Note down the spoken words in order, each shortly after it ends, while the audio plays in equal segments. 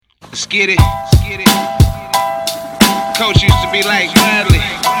Let's get it. Coach used to be like Bradley,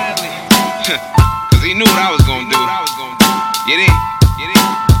 cause he knew what I was gonna do. Get it?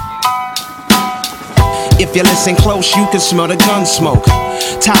 If you listen close, you can smell the gun smoke.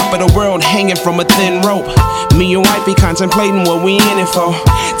 Top of the world hanging from a thin rope. Me and wifey contemplating what we in it for.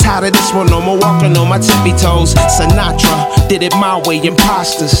 Tired of this one, no more walking on my tippy toes. Sinatra did it my way,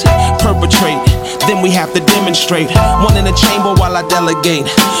 imposters perpetrate, then we have to demonstrate. One in the chamber while I delegate.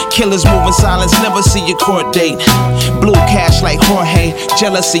 Killers move in silence, never see your court date. Blue cash like Jorge,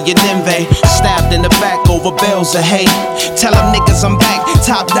 jealousy and envy. Stabbed in the back over bales of hay. Tell them niggas I'm back,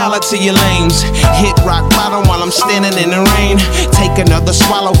 top dollar to your lames. Hit rock bottom while I'm standing in the rain. Take another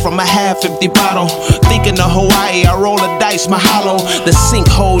swallow from a half-empty bottle. Thinking of Hawaii, I roll the dice, mahalo. The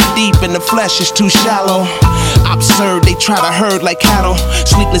sinkhole deep and the flesh is too shallow. Absurd, they try to herd like cattle.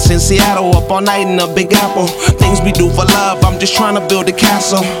 Sleepless in Seattle, up all night in a Big Apple. Things we do for love, I'm just trying to build a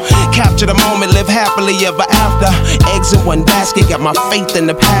castle. Capture the moment, live happily ever after. Eggs in one basket, got my faith in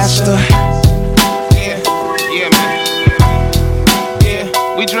the pastor. Yeah, man.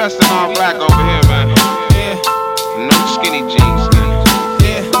 Yeah, we dressed in all black over here, man. No skinny jeans, man.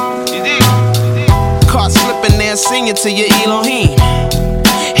 You dig? Caught slipping there, singing to your Elohim.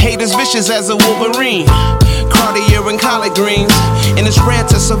 Haters vicious as a Wolverine. Cartier and collard greens. And it's rare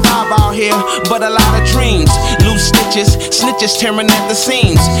to survive out here, but a lot of dreams. Loose stitches, snitches tearing at the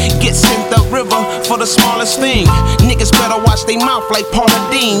seams. Get sent upriver for the smallest thing. Niggas better watch they mouth like Paula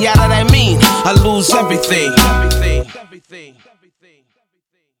Dean. Yada that mean, I lose everything.